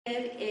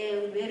have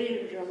a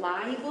very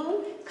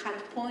reliable cut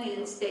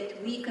points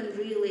that we can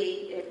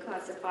really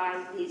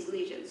classify these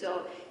lesions.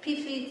 So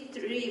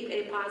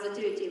P53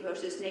 positivity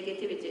versus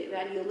negativity,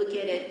 when you look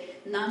at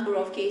it, number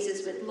of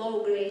cases with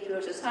low grade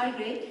versus high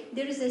grade,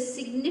 there is a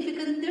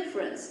significant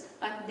difference,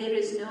 but there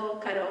is no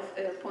cutoff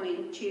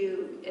point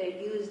to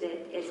use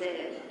that as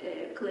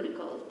a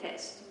clinical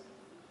test.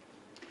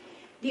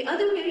 The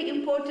other very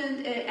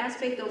important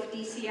aspect of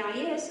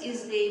DCIS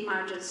is the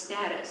margin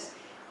status.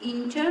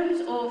 In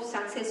terms of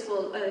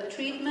successful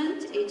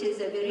treatment, it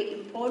is a very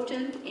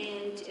important,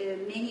 and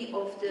many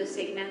of the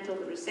segmental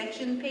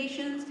resection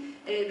patients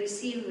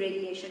receive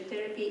radiation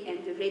therapy,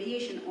 and the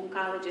radiation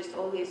oncologist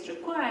always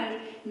require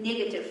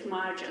negative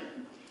margin.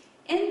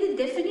 And the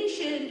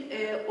definition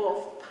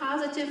of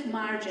positive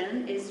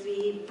margin, as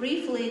we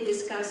briefly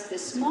discussed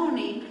this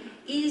morning,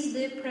 is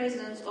the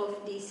presence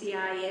of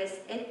DCIS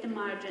at the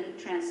margin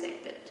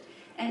transected.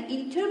 And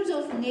in terms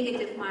of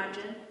negative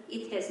margin,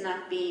 it has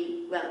not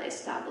been well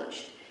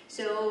established.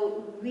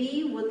 So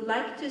we would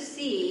like to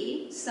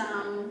see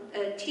some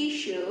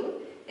tissue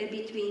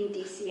between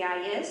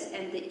DCIS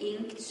and the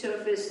inked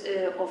surface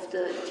of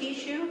the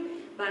tissue,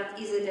 but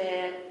is it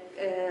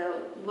a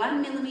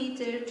 1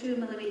 millimeter, 2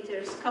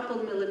 millimeters,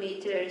 couple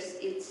millimeters?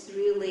 It's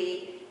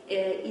really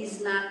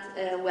is not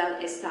well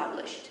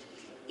established.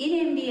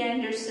 In MD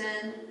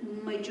Anderson,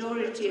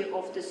 majority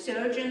of the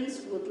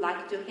surgeons would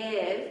like to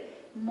have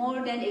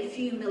more than a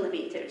few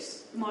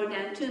millimeters, more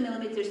than 2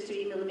 millimeters,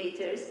 3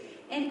 millimeters.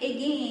 And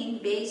again,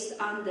 based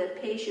on the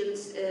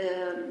patient's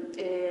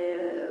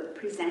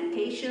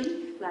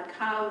presentation, like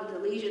how the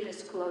lesion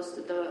is close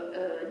to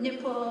the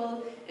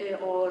nipple,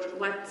 or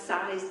what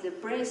size the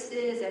breast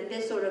is, and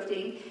this sort of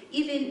thing,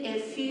 even a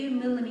few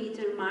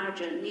millimeter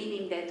margin,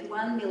 meaning that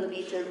 1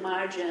 millimeter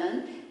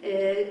margin,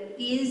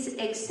 is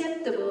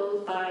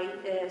acceptable by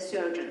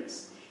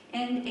surgeons.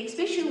 And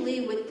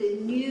especially with the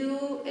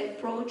new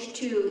approach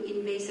to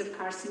invasive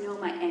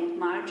carcinoma and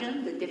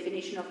margin, the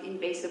definition of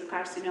invasive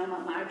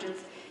carcinoma margins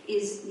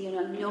is,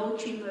 no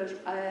tumor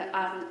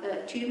on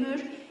tumor.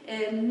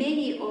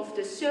 Many of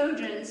the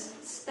surgeons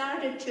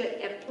started to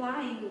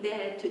applying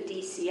that to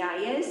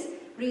DCIS,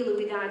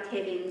 really without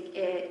having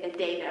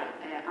data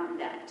on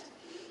that.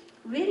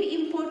 Very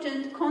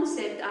important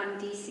concept on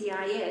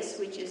DCIS,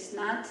 which is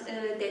not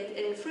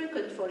that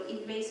frequent for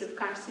invasive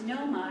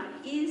carcinoma,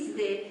 is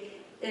the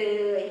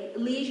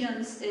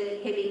lesions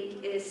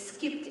having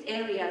skipped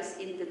areas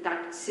in the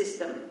duct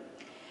system.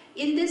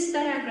 In this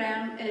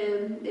diagram,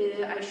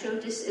 I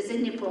showed this as a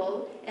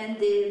nipple, and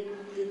the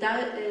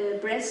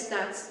breast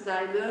ducts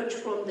diverge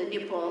from the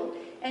nipple.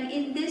 And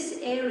in this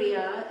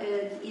area,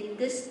 in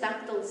this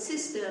ductal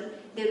system,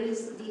 there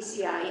is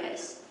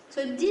DCIS.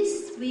 So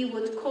this we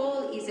would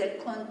call is a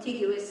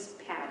contiguous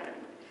pattern.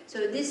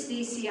 So this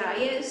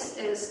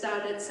DCIS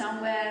started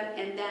somewhere,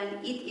 and then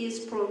it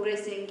is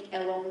progressing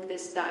along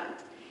this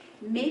duct.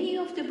 Many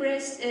of the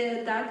breast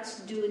ducts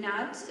do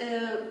not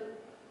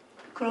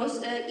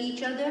cross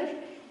each other,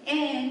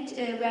 and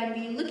when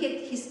we look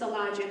at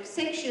histologic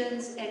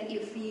sections, and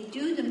if we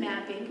do the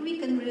mapping, we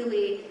can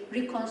really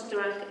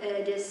reconstruct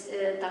this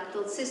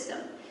ductal system.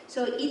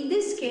 So in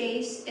this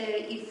case,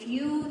 if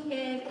you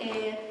have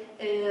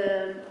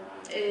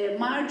a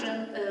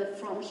margin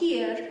from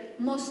here,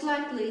 most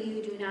likely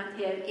you do not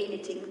have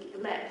anything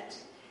left.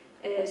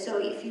 So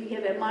if you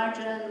have a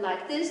margin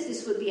like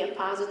this would be a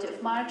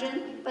positive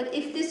margin, but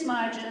if this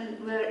margin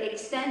were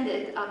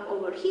extended up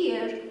over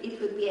here,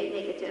 it would be a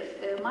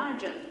negative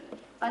margin.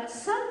 But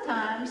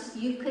sometimes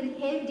you can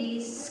have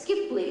these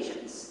skip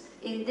lesions.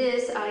 In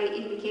this, I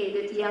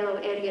indicated yellow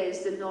area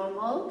is the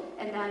normal,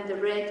 and then the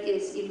red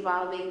is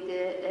involving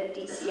the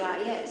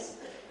DCIS.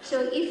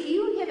 So if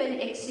you have an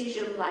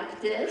excision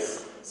like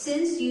this,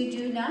 since you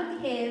do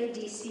not have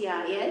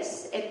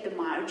DCIS at the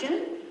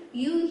margin,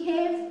 you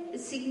have a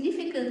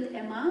significant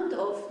amount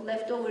of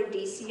leftover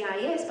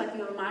DCIS, but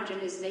your margin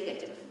is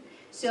negative.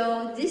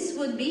 So this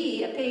would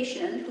be a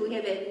patient who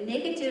have a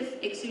negative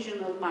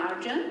excisional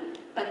margin,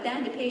 but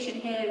then the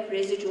patient have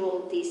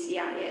residual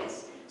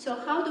DCIS. So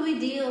how do we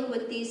deal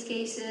with these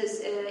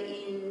cases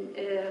in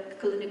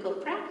clinical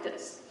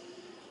practice?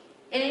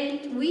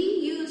 And we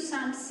use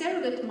some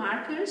surrogate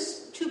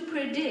markers to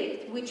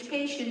predict which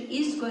patient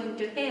is going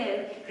to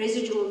have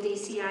residual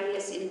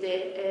DCIS in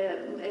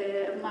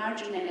the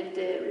margin and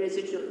the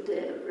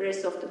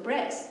rest of the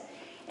breast.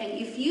 And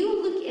if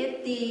you look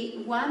at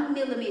the 1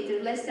 millimeter,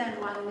 less than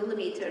 1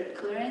 millimeter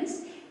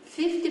clearance,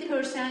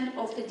 50%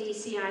 of the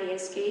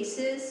DCIS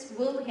cases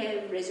will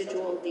have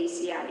residual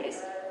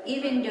DCIS,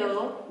 even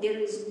though there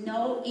is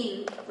no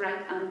ink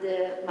right on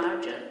the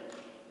margin.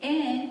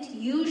 And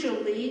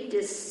usually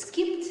the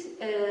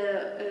skipped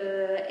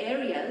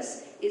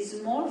areas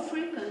is more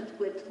frequent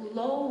with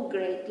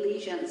low-grade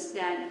lesions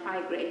than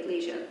high-grade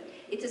lesion.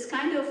 It is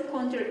kind of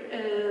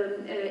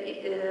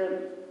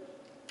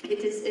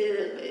it is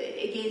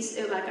against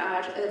like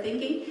our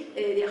thinking.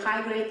 The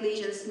high-grade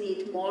lesions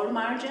need more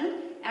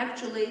margin,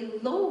 actually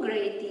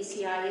low-grade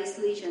DCIS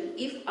lesion,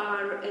 if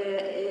our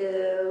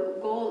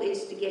goal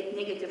is to get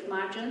negative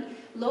margin,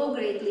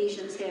 low-grade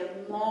lesions have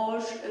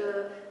more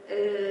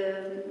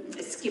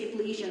skip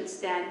lesions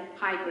than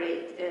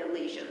high-grade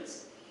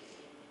lesions.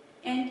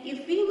 And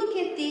if we look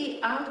at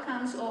the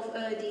outcomes of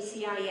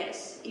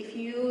DCIS, if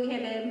you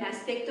have a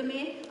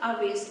mastectomy,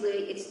 obviously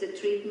it's the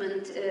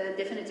treatment,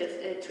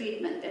 definitive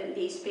treatment, and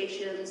these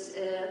patients,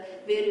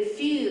 very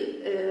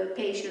few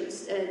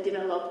patients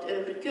developed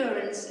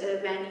recurrence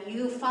when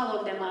you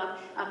follow them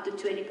up to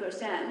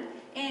 20%.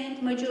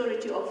 And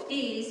majority of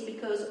these,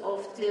 because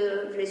of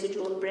the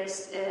residual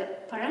breast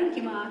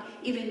parenchyma,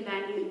 even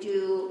when you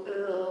do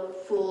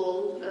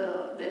full,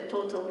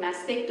 total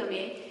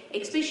mastectomy,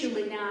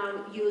 especially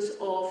now use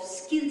of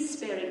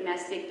skin-sparing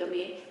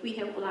mastectomy, we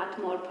have a lot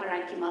more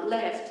parenchyma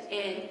left,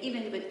 and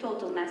even with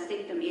total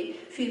mastectomy,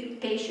 few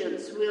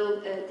patients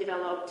will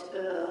develop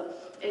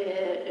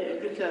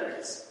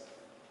recurrence.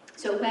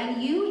 So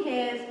when you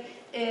have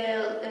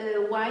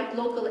a wide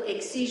local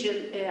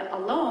excision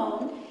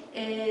alone,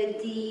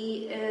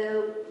 the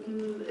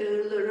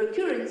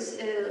recurrence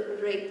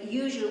rate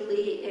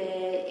usually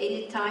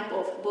any type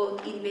of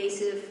both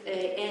invasive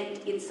and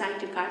in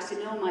situ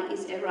carcinoma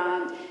is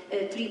around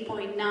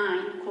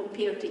 3.9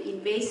 compared to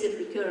invasive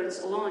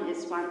recurrence alone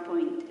is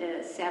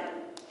 1.7.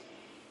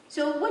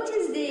 So what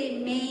is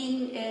the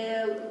main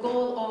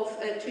goal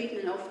of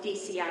treatment of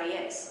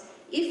DCIS?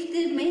 If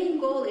the main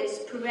goal is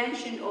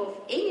prevention of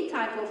any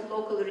type of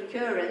local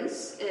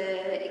recurrence,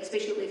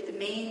 especially if the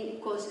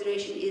main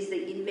consideration is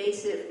the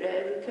invasive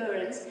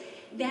recurrence,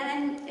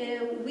 then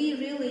we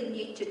really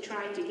need to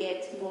try to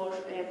get more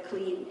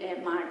clean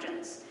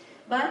margins.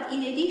 But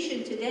in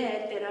addition to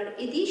that, there are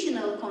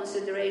additional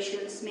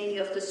considerations many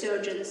of the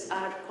surgeons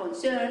are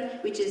concerned,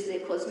 which is the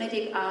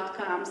cosmetic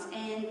outcomes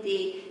and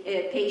the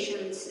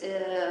patient's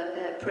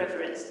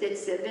preference.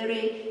 That's a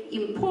very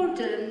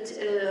important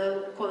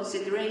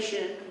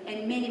consideration,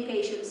 and many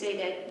patients say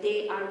that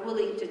they are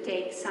willing to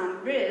take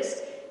some risk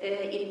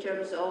in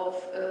terms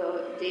of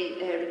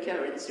the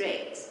recurrence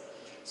rates.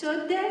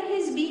 So there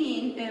has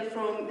been,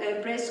 from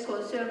breast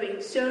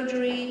conserving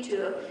surgery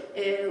to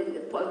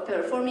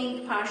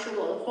performing partial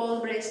or whole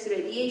breast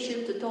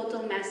radiation to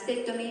total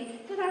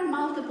mastectomy, there are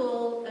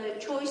multiple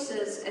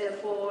choices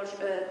for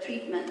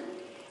treatment.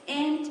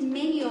 And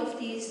many of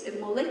these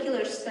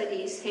molecular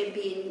studies have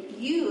been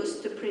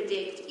used to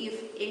predict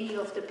if any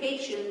of the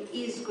patient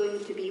is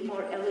going to be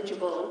more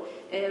eligible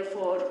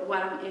for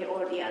one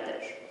or the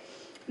other.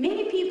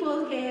 Many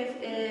people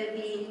have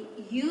been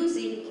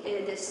using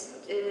this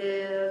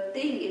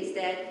thing is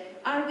that,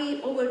 are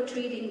we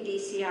over-treating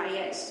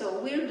DCIS? So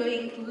we're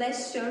doing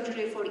less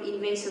surgery for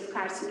invasive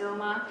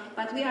carcinoma,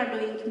 but we are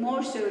doing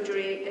more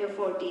surgery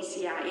for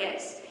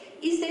DCIS.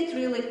 Is that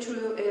really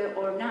true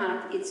or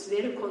not? It's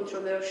very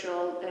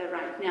controversial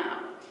right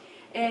now.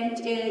 And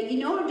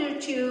in order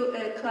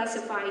to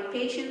classify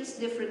patients,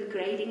 different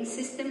grading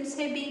systems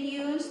have been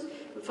used.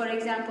 For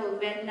example,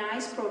 Van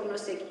Nuys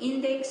Prognostic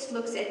Index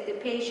looks at the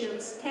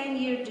patient's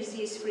 10-year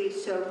disease-free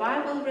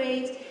survival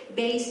rate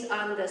based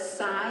on the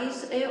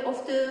size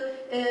of the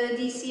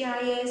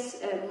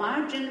DCIS,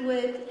 margin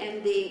width,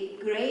 and the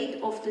grade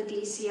of the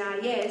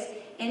DCIS.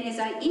 And as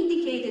I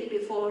indicated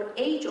before,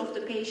 age of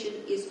the patient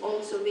is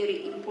also a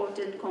very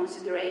important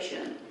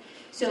consideration.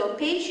 So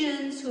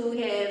patients who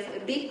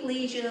have big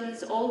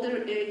lesions,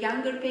 older,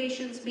 younger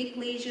patients, big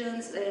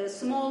lesions,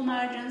 small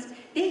margins,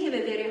 they have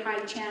a very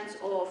high chance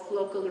of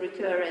local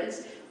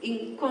recurrence.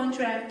 In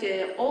contrast,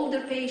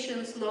 older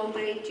patients,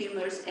 low-grade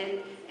tumors,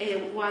 and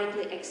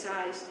widely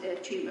excised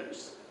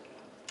tumors.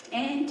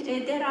 And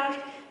there are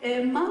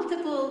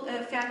multiple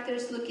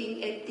factors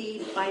looking at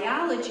the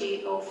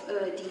biology of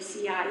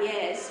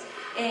DCIS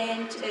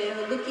and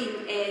looking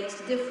at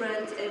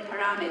different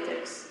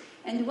parameters.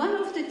 And one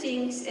of the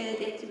things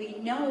that we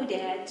know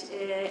that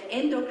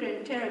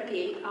endocrine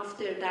therapy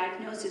after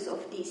diagnosis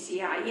of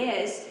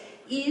DCIS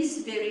is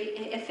very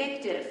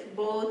effective,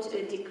 both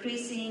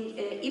decreasing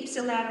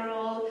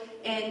ipsilateral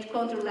and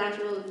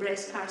contralateral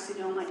breast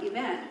carcinoma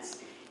events.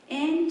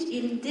 And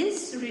in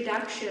this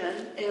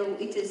reduction,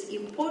 it is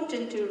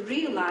important to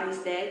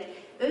realize that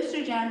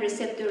estrogen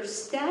receptor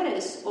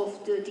status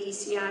of the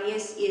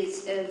DCIS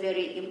is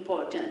very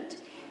important.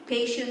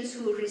 Patients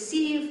who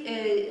receive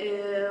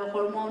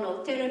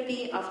hormonal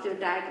therapy after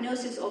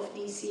diagnosis of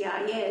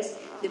DCIS,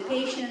 the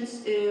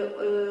patients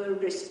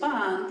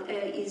respond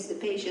is the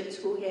patients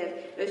who have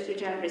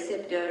estrogen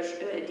receptor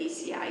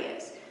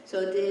DCIS.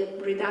 So the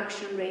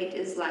reduction rate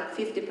is like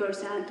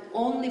 50%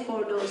 only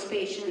for those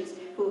patients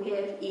who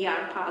have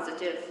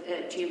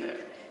ER-positive tumor.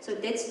 So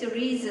that's the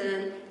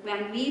reason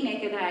when we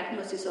make a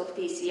diagnosis of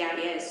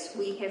DCIS,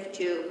 we have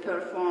to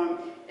perform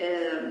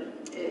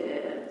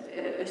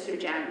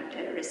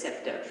estrogen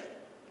receptor.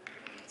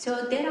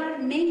 So there are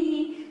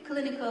many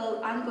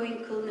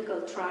ongoing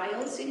clinical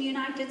trials in the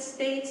United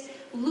States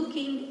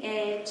looking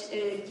at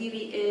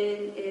giving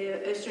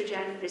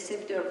estrogen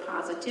receptor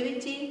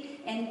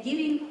positivity and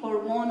giving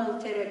hormonal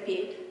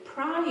therapy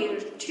prior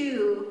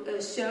to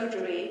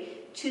surgery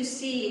to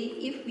see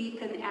if we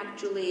can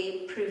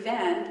actually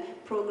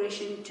prevent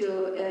progression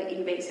to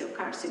invasive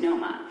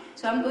carcinoma.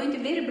 So I'm going to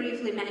very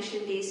briefly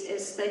mention these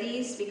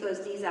studies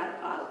because these are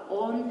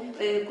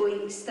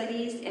ongoing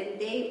studies, and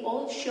they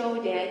all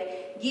show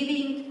that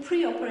giving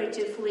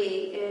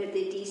preoperatively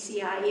the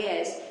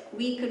DCIS,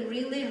 we can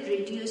really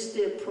reduce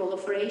the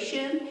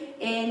proliferation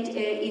and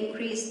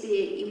increase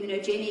the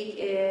immunogenic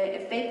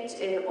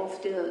effect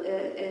of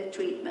the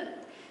treatment.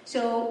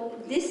 So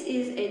this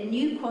is a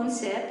new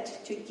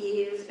concept to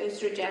give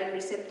estrogen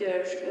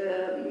receptor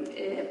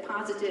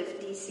positive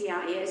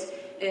DCIS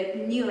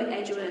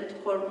neoadjuvant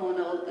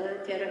hormonal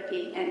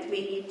therapy, and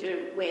we need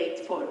to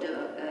wait for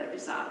the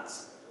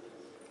results.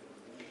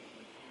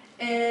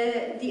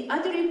 The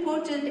other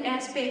important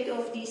aspect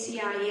of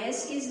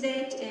DCIS is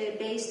that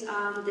based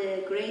on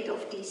the grade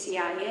of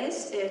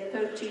DCIS,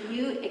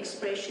 HER2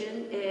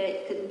 expression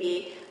can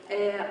be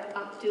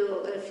up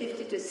to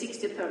 50 to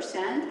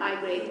 60%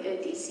 high-grade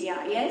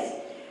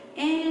DCIS.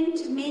 And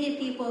many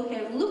people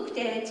have looked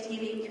at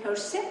giving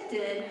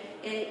Herceptin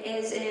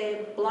as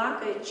a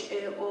blockage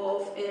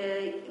of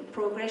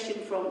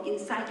progression from in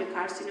situ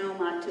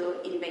carcinoma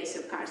to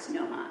invasive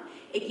carcinoma.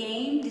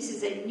 Again, this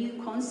is a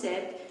new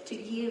concept to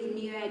give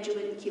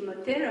neoadjuvant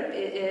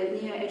chemotherapy,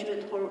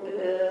 neoadjuvant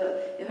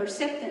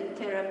Herceptin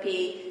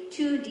therapy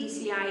to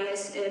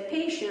DCIS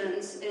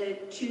patients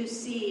to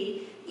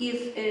see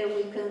if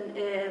we can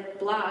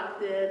block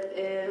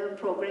the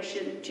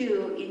progression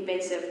to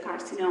invasive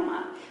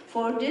carcinoma.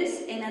 For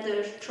this,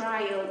 another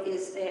trial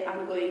is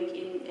ongoing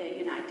in the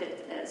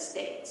United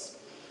States.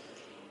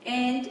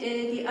 And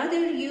the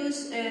other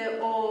use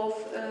of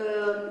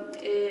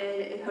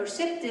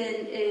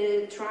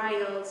Herceptin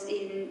trials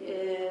in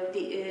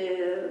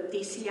the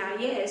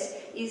DCIS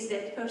is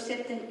that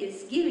Herceptin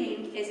is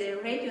given as a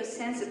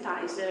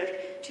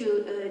radiosensitizer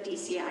to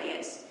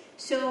DCIS.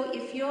 So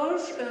if your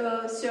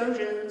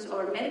surgeons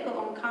or medical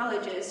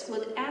oncologists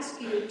would ask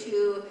you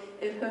to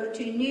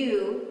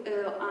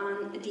HER2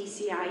 on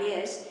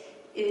DCIS,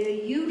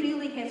 you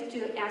really have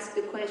to ask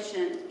the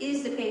question,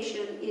 is the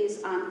patient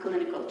is on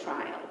clinical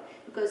trial?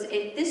 Because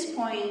at this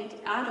point,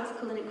 out of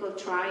clinical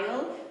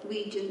trial,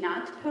 we do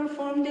not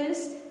perform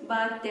this,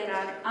 but there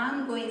are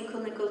ongoing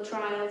clinical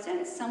trials,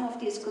 and some of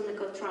these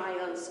clinical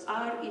trials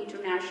are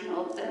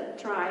international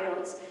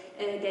trials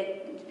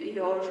that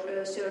your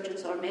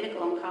surgeons or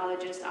medical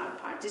oncologists are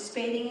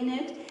participating in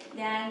it.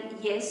 Then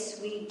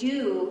yes, we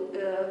do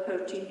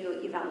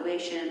HER2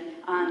 evaluation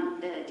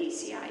on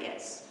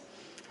DCIS.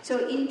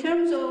 So in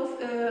terms of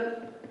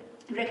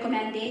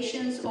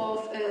recommendations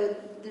of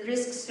the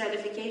risk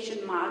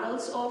stratification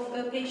models of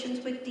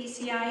patients with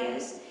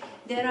DCIS,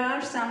 there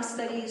are some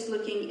studies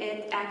looking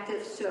at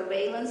active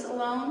surveillance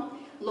alone,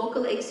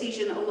 local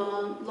excision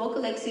alone,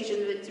 local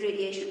excision with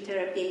radiation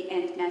therapy,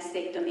 and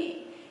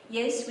mastectomy.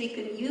 Yes, we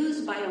can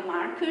use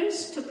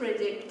biomarkers to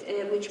predict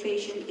which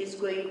patient is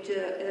going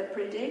to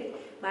predict,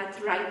 but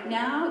right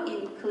now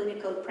in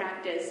clinical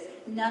practice,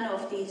 none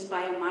of these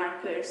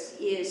biomarkers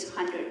is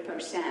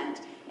 100%.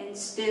 And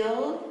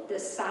still, the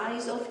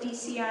size of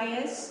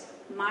DCIS,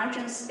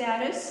 margin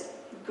status,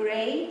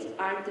 grade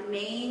are the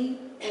main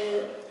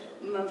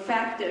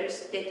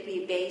factors that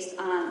we base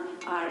on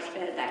our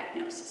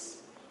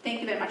diagnosis.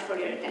 Thank you very much for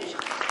your attention.